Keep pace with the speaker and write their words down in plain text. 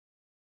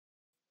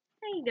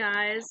Hey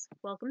guys,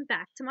 welcome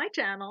back to my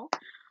channel.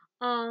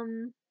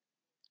 Um,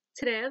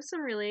 Today I have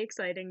some really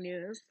exciting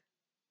news.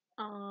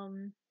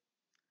 Um,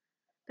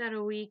 that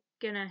a week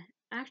and a,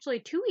 actually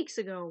 2 weeks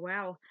ago,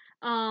 wow.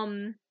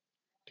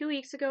 2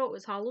 weeks ago it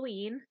was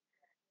Halloween,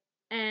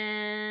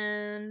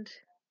 and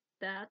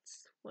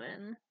that's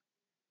when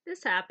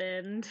this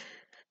happened.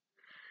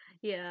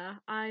 Yeah,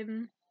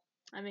 I'm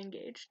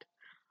engaged.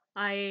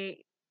 I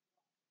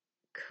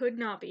could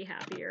not be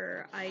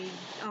happier. I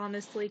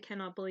honestly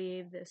cannot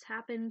believe this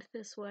happened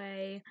this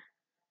way.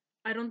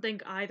 I don't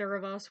think either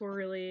of us were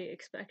really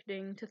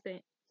expecting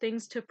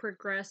things to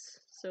progress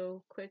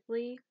so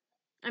quickly.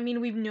 I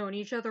mean, we've known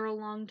each other a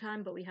long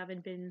time, but we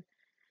haven't been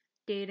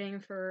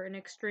dating for an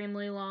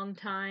extremely long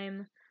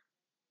time.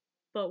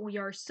 But we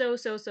are so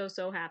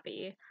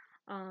happy.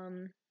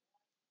 Um,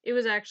 it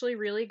was actually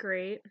really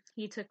great.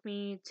 He took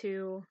me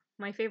to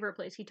my favorite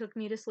place. He took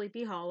me to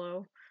Sleepy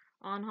Hollow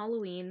on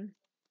Halloween,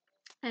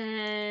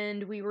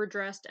 and we were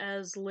dressed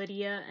as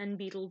Lydia and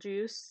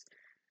Beetlejuice.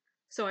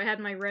 So I had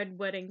my red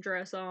wedding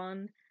dress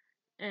on,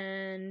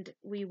 and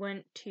we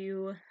went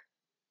to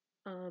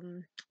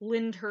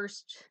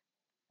Lyndhurst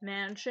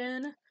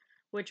Mansion,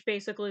 which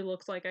basically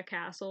looks like a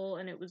castle,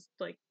 and it was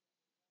like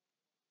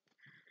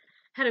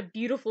had a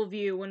beautiful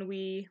view when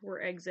we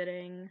were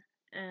exiting,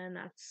 and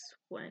that's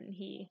when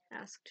he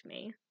asked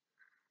me.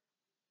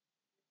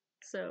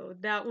 So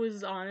that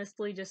was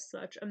honestly just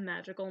such a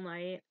magical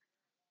night.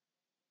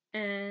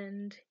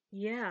 And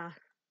yeah.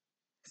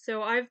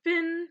 So I've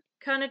been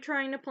kind of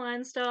trying to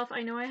plan stuff.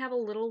 I know I have a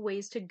little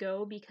ways to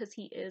go because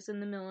he is in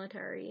the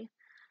military.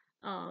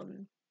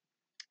 Um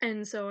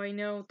and so I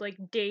know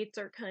like dates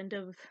are kind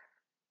of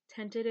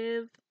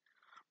tentative,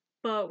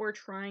 but we're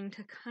trying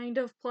to kind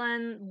of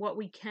plan what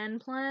we can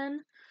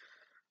plan.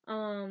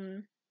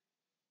 Um,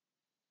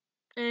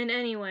 and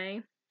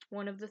anyway,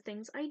 one of the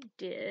things I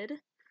did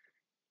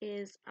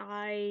is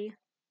I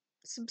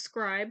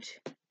subscribed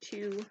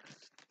to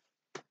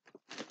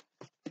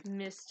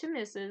Miss to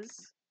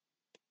Mrs.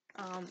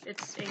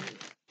 It's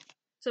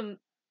some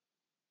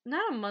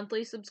not a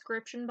monthly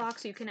subscription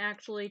box. You can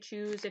actually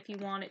choose if you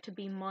want it to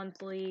be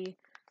monthly,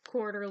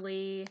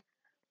 quarterly,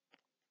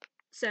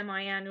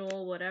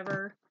 semi-annual,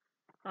 whatever.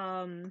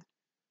 I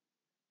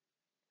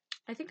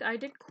think I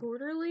did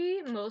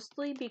quarterly,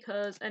 mostly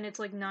because, and it's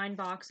like 9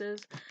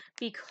 boxes,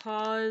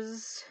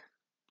 because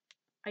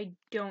I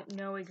don't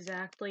know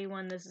exactly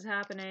when this is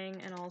happening,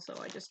 and also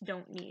I just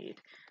don't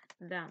need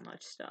that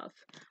much stuff.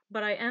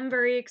 But I am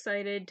very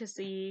excited to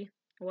see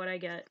what I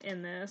get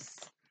in this.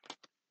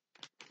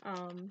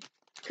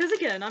 Because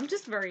again, I'm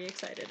just very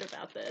excited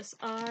about this.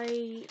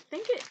 I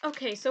think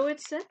okay, so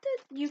it said that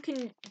you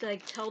can,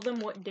 like, tell them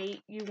what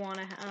date you want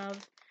to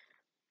have.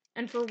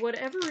 And for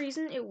whatever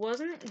reason, it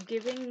wasn't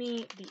giving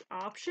me the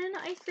option,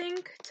 I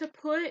think, to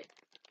put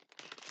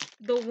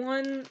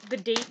the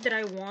date that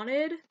I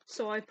wanted.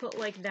 So I put,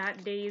 like,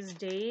 that day's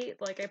date.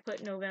 Like, I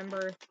put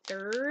November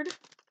 3rd,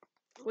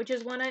 which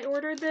is when I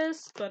ordered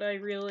this, but I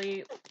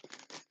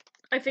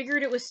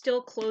figured it was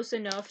still close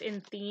enough in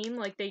theme.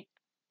 Like, they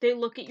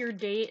look at your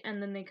date,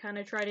 and then they kind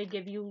of try to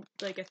give you,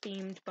 like, a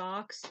themed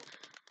box.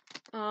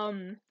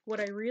 What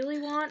I really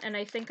want, and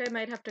I think I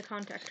might have to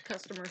contact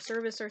customer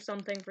service or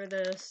something for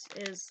this,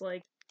 is,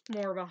 like,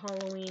 more of a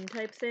Halloween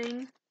type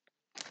thing.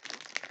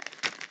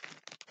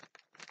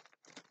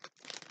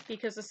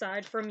 Because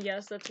aside from,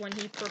 yes, that's when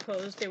he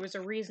proposed, there was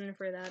a reason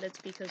for that. It's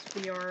because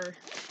we are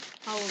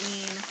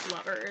Halloween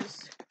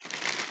lovers.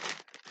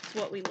 It's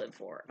what we live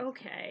for.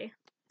 Okay.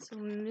 So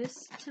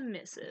Miss to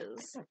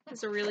Mrs.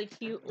 is a really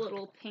cute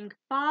little pink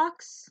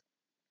box.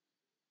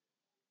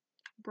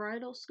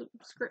 Bridal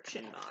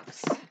subscription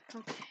box.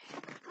 Okay.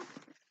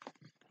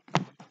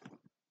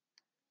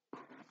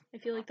 I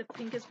feel like the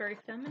pink is very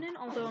feminine,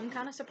 although I'm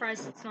kind of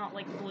surprised it's not,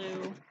 like,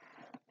 blue.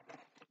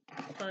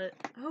 But,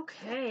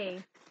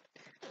 okay.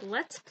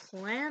 Let's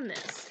plan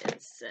this,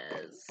 it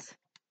says.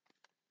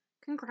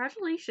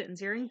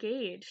 Congratulations, you're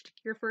engaged.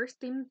 Your first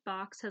themed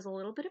box has a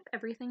little bit of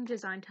everything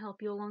designed to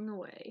help you along the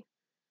way.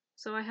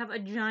 So I have a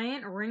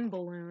giant ring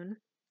balloon.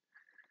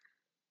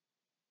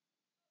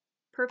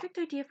 Perfect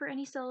idea for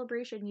any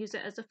celebration. Use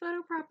it as a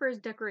photo prop or as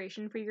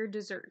decoration for your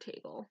dessert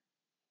table.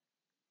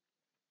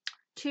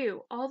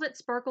 2. All That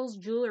Sparkles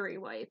Jewelry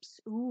Wipes.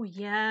 Ooh,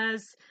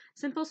 yes!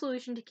 Simple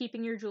solution to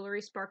keeping your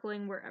jewelry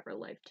sparkling wherever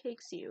life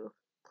takes you.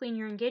 Clean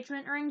your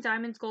engagement ring,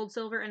 diamonds, gold,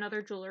 silver, and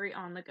other jewelry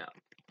on the go.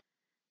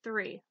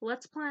 3.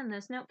 Let's plan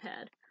this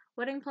notepad.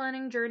 Wedding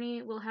planning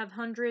journey will have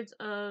hundreds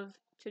of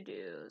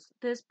to-dos.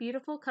 This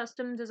beautiful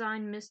custom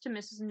designed Miss to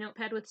Mrs.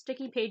 notepad with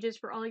sticky pages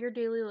for all your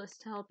daily lists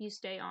to help you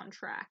stay on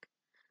track.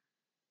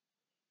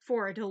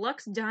 4.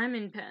 Deluxe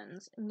diamond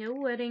pens. No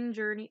wedding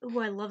journey. Ooh,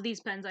 I love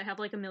these pens. I have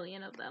like a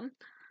million of them.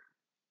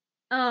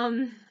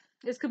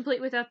 Is complete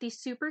without these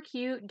super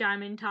cute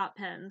diamond top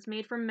pens.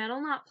 Made from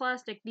metal, not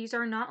plastic, these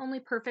are not only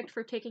perfect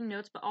for taking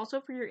notes, but also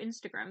for your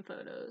Instagram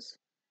photos.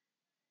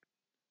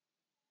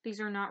 These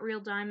are not real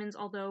diamonds,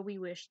 although we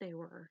wish they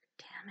were.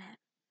 Damn it.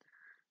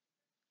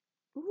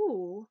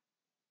 Ooh.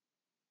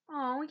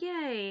 Oh,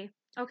 yay.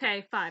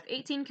 Okay, 5.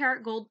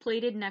 18-karat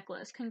gold-plated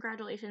necklace.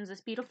 Congratulations,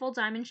 this beautiful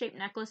diamond-shaped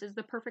necklace is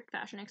the perfect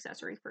fashion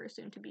accessory for a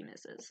soon-to-be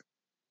Mrs.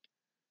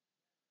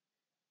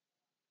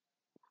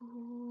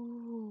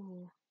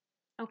 Ooh.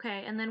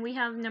 Okay, and then we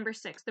have number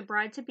 6, the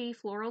bride-to-be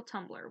floral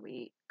tumbler.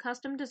 We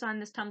custom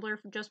designed this tumbler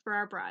just for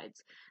our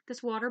brides.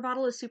 This water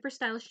bottle is super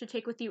stylish to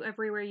take with you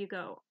everywhere you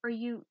go. Are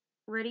you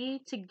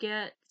ready to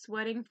get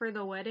sweating for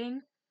the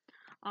wedding?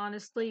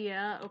 Honestly,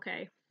 yeah,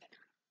 okay.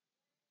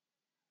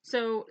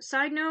 So,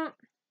 side note,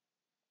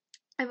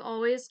 I've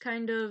always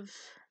kind of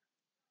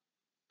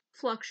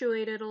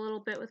fluctuated a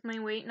little bit with my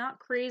weight. Not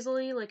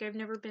crazily, like I've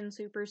never been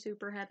super,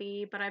 super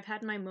heavy, but I've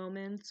had my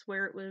moments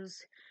where it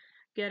was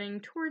getting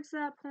towards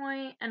that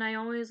point, and I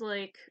always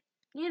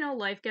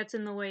life gets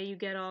in the way, you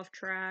get off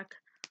track.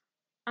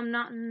 I'm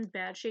not in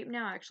bad shape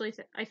now, actually.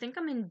 I think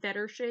I'm in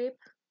better shape.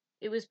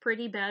 It was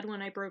pretty bad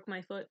when I broke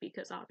my foot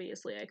because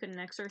obviously I couldn't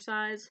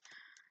exercise.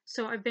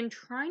 So I've been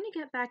trying to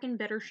get back in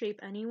better shape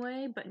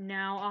anyway, but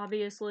now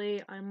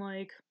obviously I'm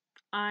like,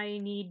 I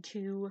need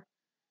to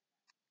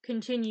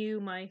continue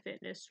my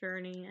fitness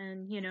journey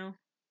and,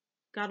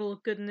 gotta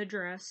look good in the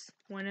dress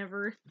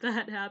whenever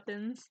that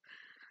happens.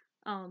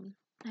 I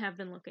have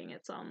been looking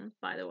at some,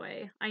 by the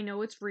way. I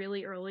know it's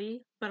really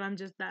early, but I'm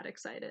just that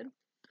excited.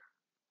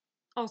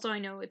 Also, I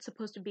know it's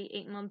supposed to be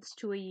 8 months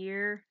to a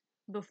year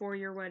before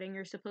your wedding.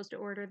 You're supposed to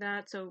order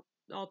that, so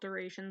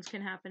alterations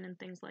can happen and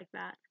things like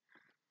that.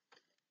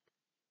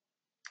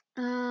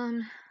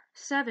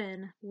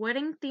 7.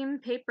 Wedding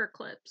themed paper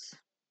clips.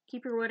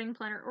 Keep your wedding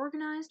planner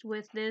organized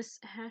with this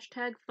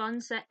hashtag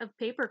fun set of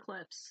paper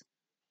clips.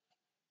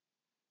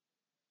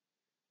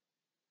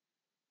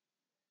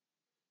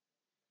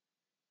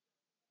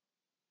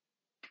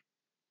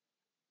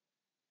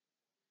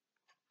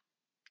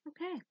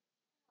 Okay.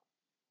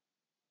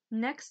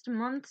 Next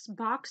month's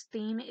box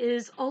theme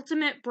is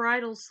Ultimate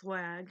Bridal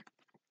Swag.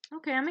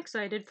 Okay, I'm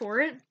excited for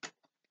it.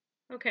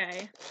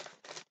 Okay.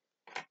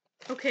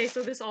 Okay,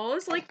 so this all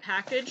is like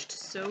packaged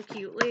so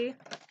cutely.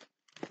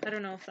 I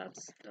don't know if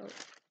that's...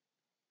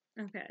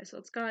 Oh. Okay, so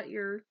it's got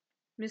your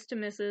Mr.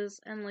 Mrs.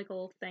 and like a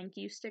little thank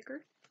you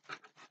sticker.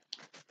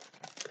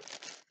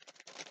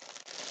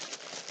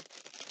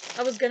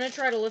 I was gonna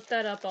try to lift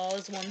that up all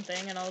as one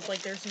thing, and I was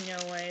like, there's no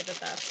way that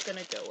that's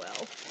gonna go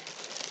well.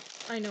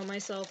 I know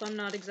myself, I'm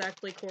not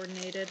exactly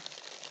coordinated.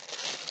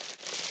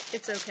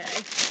 It's okay.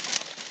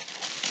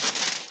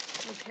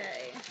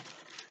 Okay.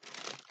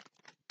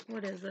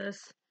 What is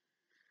this?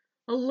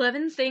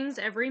 11 things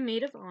every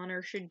maid of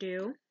honor should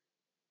do.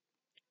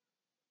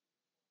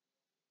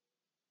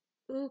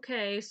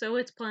 Okay, so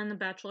it's plan the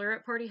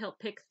bachelorette party, help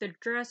pick the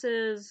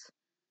dresses,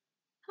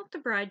 help the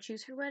bride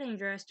choose her wedding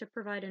dress to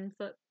provide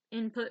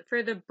input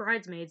for the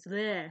bridesmaids.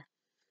 Blech.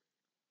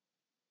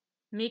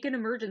 Make an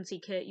emergency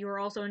kit. You are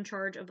also in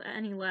charge of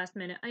any last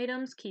minute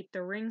items. Keep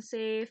the ring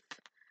safe.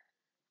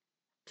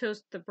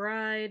 Toast the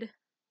bride.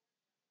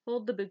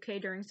 Hold the bouquet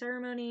during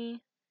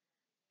ceremony.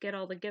 Get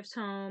all the gifts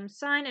home.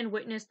 Sign and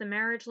witness the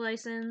marriage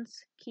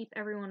license. Keep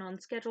everyone on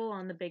schedule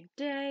on the big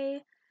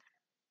day.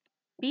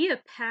 Be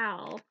a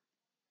pal.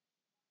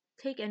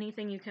 Take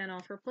anything you can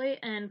off her plate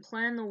and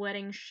plan the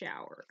wedding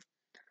shower.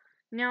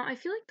 Now, I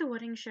feel like the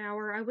wedding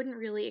shower, I wouldn't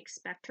really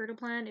expect her to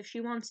plan. If she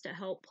wants to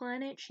help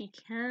plan it, she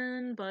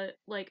can, but,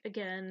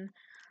 again,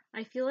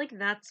 I feel like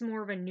that's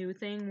more of a new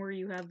thing where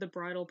you have the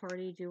bridal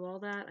party do all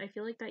that. I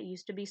feel like that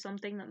used to be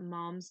something that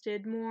moms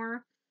did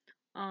more,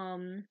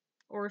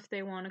 or if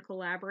they want to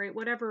collaborate,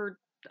 whatever.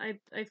 I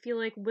feel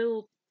like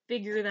we'll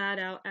figure that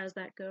out as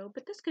that go,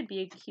 but this could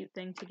be a cute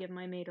thing to give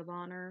my maid of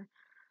honor,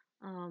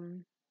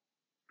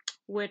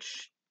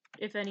 which,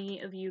 if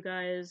any of you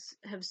guys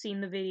have seen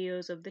the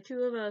videos of the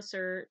two of us,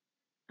 or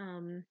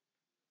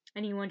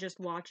anyone just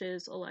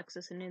watches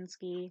Alexis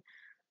Aninsky,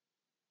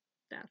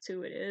 that's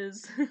who it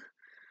is.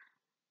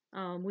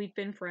 We've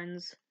been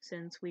friends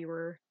since we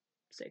were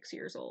 6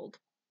 years old,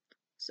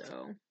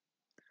 so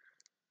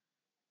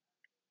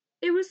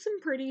it was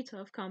some pretty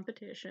tough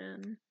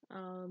competition.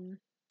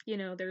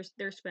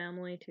 There's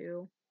family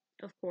too,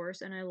 of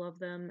course, and I love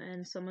them,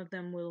 and some of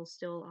them will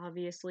still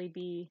obviously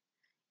be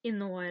in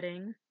the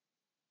wedding,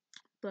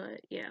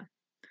 but yeah,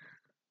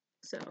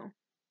 so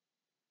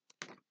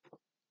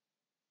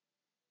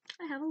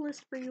I have a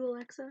list for you,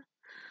 Alexa.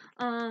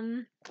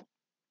 Then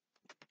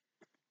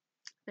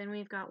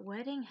we've got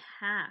wedding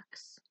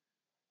hacks.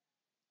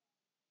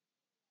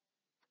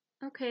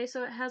 Okay,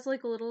 so it has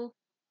like little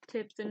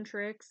tips and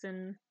tricks,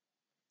 and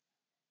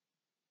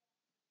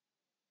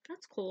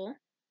that's cool.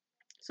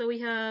 So we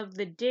have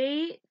the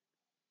date,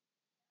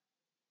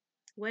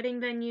 wedding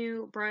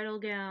venue, bridal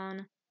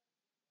gown,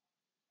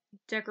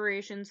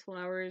 decorations,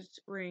 flowers,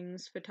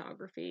 rings,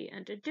 photography,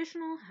 and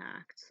additional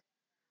hacks.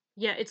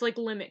 Yeah, it's like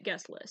limit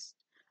guest list.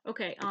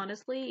 Okay,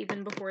 honestly,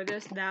 even before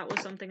this, that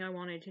was something I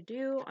wanted to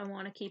do. I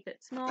want to keep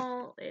it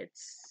small.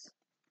 It's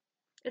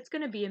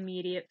gonna be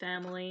immediate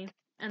family,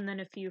 and then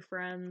a few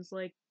friends.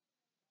 Like,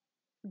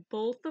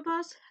 both of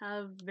us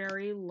have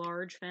very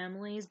large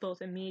families,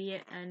 both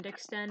immediate and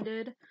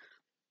extended.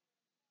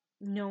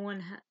 No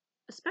one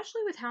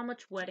especially with how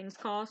much weddings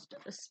cost,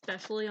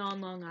 especially on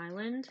Long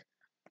Island.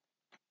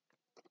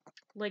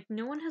 Like,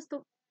 no one has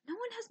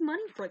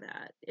money for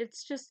that.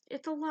 It's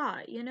a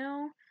lot, you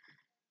know?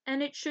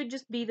 And it should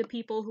just be the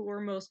people who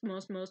are most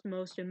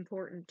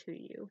important to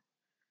you.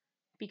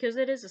 Because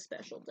it is a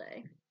special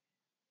day.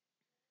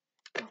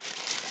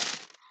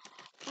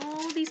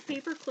 Oh, these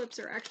paper clips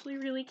are actually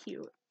really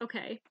cute.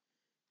 Okay.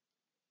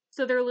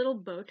 So they're little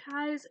bow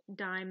ties,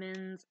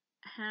 diamonds,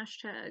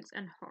 hashtags,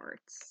 and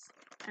hearts.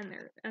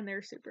 And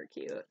they're super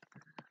cute. Oh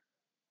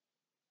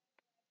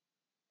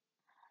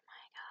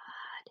my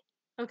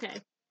god.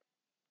 Okay.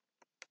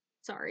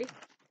 Sorry.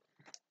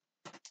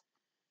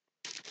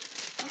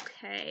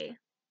 Okay.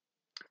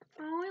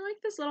 Oh, I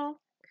like this little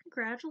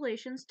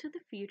congratulations to the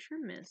future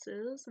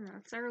missus. And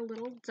that's our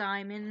little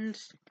diamond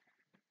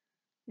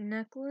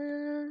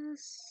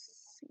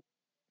necklace.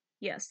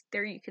 Yes,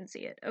 there you can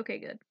see it. Okay,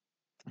 good.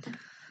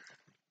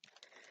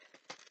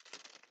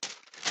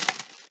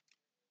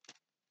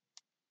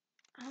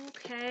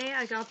 Okay,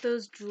 I got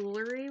those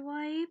jewelry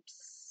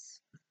wipes.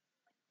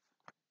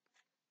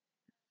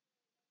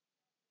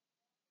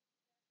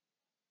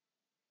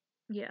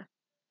 Yeah.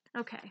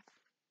 Okay.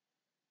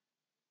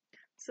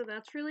 So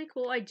that's really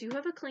cool. I do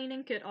have a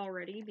cleaning kit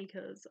already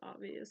because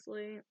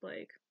obviously,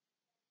 like,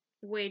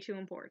 way too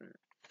important.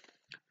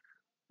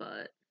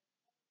 But,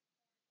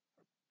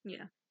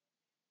 yeah.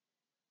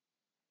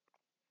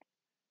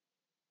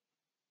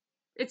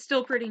 It's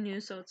still pretty new,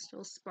 so it's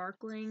still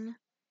sparkling.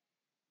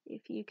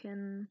 If you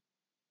can...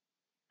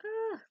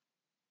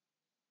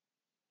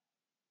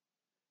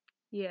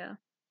 Yeah.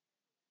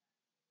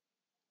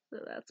 So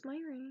that's my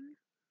ring.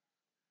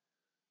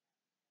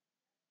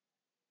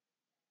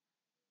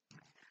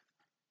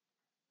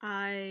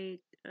 I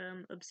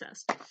am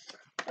obsessed.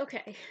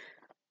 Okay.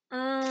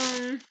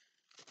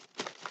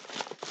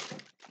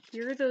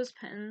 Here are those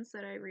pens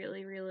that I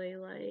really, really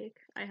like.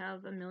 I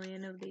have a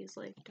million of these,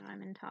 like,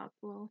 diamond top.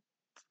 Well,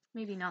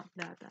 maybe not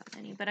that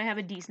many, but I have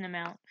a decent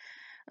amount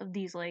of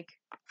these, like,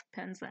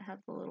 pens that have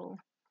the little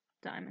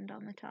diamond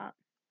on the top.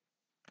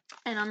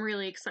 And I'm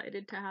really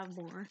excited to have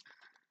more.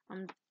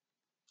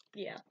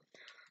 Yeah.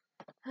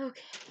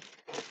 Okay.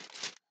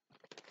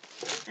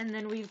 And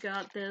then we've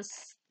got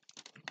this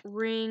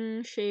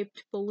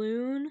ring-shaped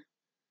balloon,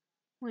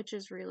 which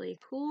is really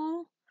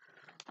cool.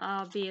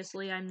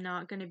 Obviously, I'm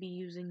not going to be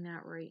using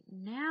that right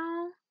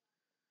now,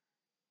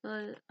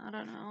 but I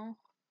don't know.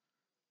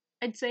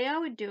 I'd say I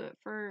would do it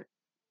for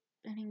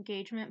an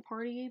engagement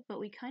party, but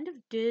we kind of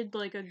did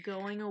like a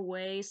going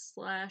away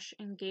 /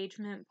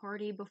 engagement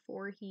party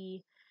before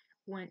he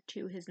went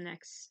to his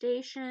next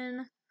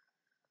station.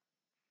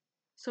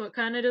 So it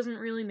kind of doesn't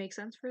really make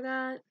sense for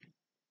that.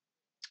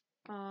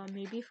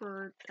 Maybe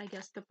for, I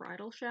guess, the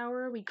bridal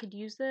shower, we could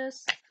use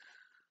this.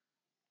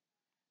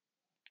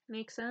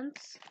 Make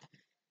sense?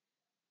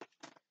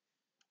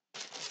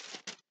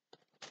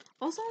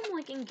 Also, I'm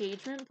like,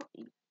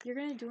 you're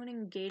gonna do an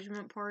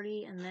engagement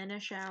party, and then a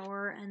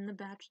shower, and the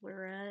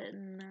bachelorette,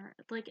 and,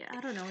 like, I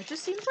don't know, it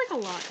just seems like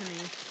a lot to me.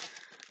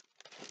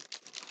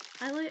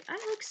 I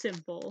like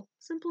simple.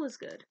 Simple is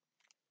good.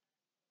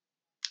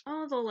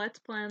 Oh, the let's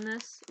plan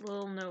this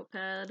little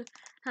notepad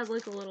has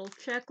like a little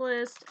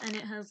checklist, and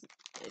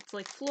it's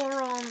like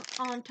floral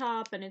on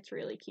top, and it's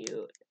really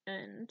cute,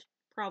 and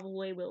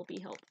probably will be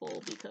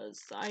helpful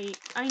because I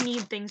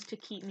need things to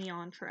keep me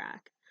on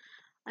track.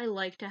 I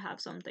like to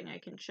have something I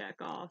can check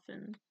off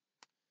and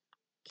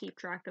keep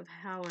track of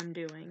how I'm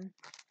doing.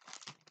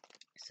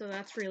 So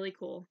that's really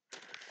cool.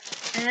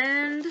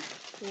 And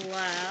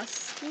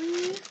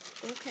lastly,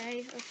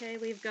 okay,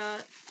 we've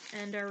got,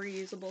 and our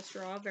reusable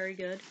straw, very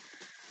good.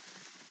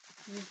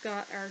 We've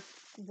got our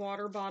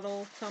water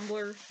bottle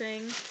tumbler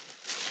thing.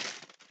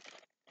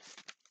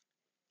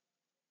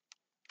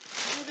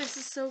 Oh, this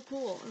is so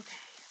cool. Okay.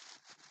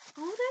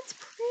 Oh, that's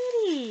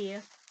pretty.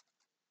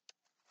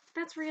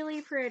 That's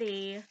really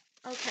pretty.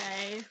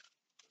 Okay.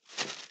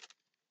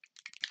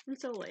 I'm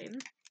so lame.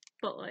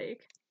 But,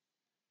 like,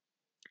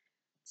 it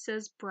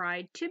says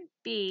bride to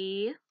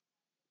be.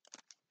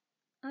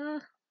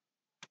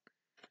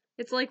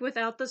 It's like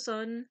without the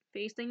sun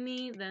facing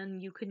me, then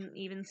you couldn't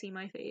even see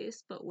my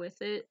face, but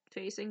with it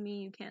facing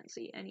me, you can't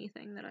see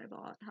anything that I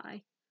bought.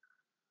 Hi.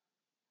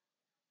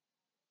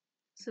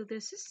 So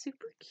this is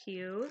super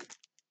cute.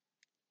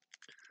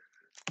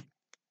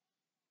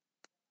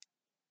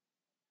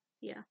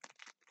 Yeah.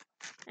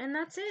 And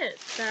that's it.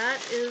 That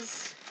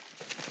is...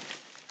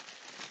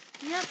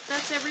 Yep,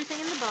 that's everything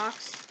in the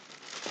box.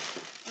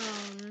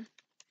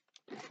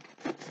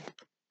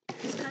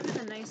 It's kind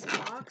of a nice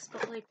box,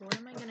 but, like, what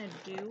am I gonna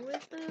do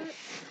with it?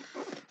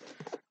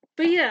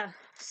 But yeah,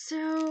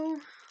 so...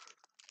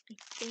 I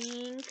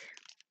think...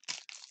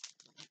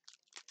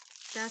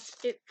 that's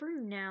it for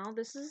now.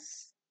 This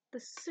is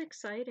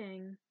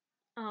exciting.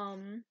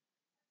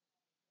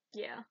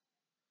 Yeah.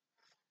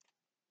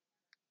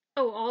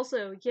 Oh,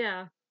 also,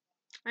 yeah,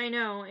 I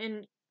know,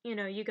 and, you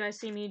know, you guys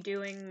see me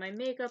doing my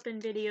makeup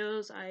in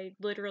videos. I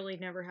literally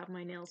never have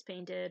my nails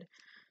painted.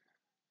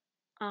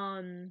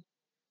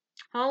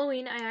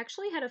 Halloween, I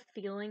actually had a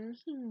feeling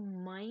he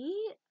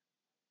might.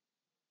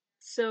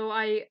 So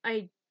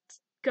I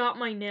got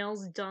my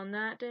nails done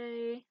that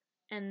day,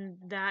 and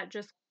that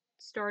just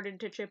started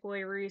to chip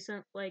away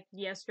like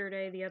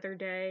yesterday, the other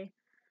day.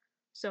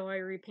 So I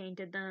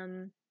repainted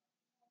them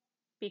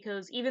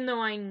because even though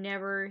I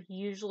never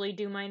usually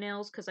do my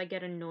nails because I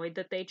get annoyed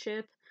that they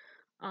chip,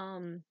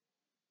 um,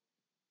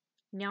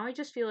 now I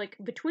just feel like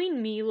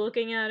between me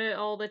looking at it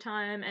all the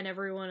time and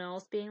everyone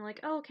else being like,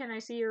 "Oh, can I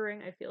see your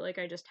ring?" I feel like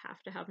I just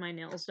have to have my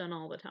nails done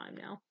all the time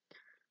now.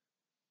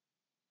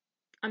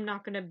 I'm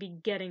not gonna be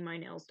getting my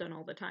nails done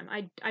all the time.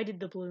 I did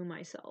the blue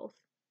myself.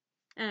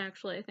 And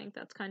actually, I think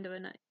that's kind of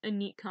a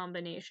neat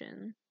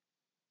combination.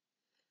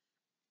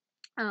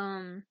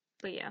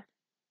 But yeah.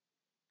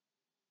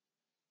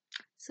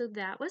 So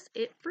that was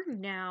it for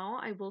now.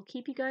 I will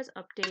keep you guys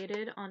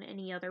updated on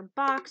any other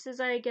boxes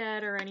I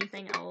get or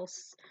anything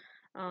else.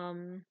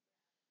 Um,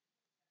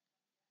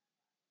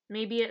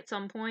 Maybe at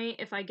some point,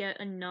 if I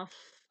get enough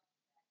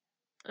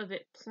of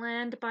it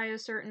planned by a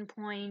certain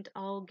point,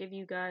 I'll give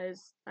you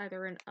guys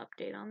either an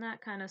update on that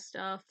kind of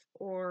stuff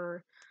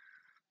or,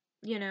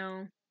 you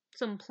know,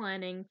 some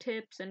planning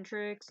tips and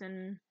tricks.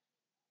 And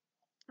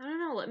I don't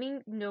know, let me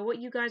know what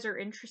you guys are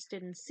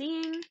interested in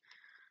seeing.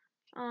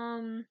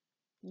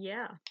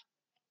 Yeah.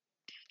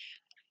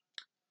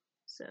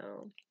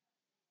 So,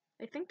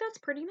 I think that's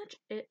pretty much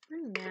it for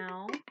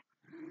now.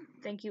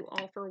 Thank you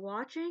all for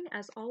watching.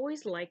 As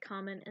always, like,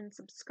 comment, and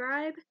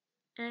subscribe,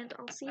 and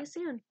I'll see you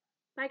soon.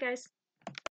 Bye, guys.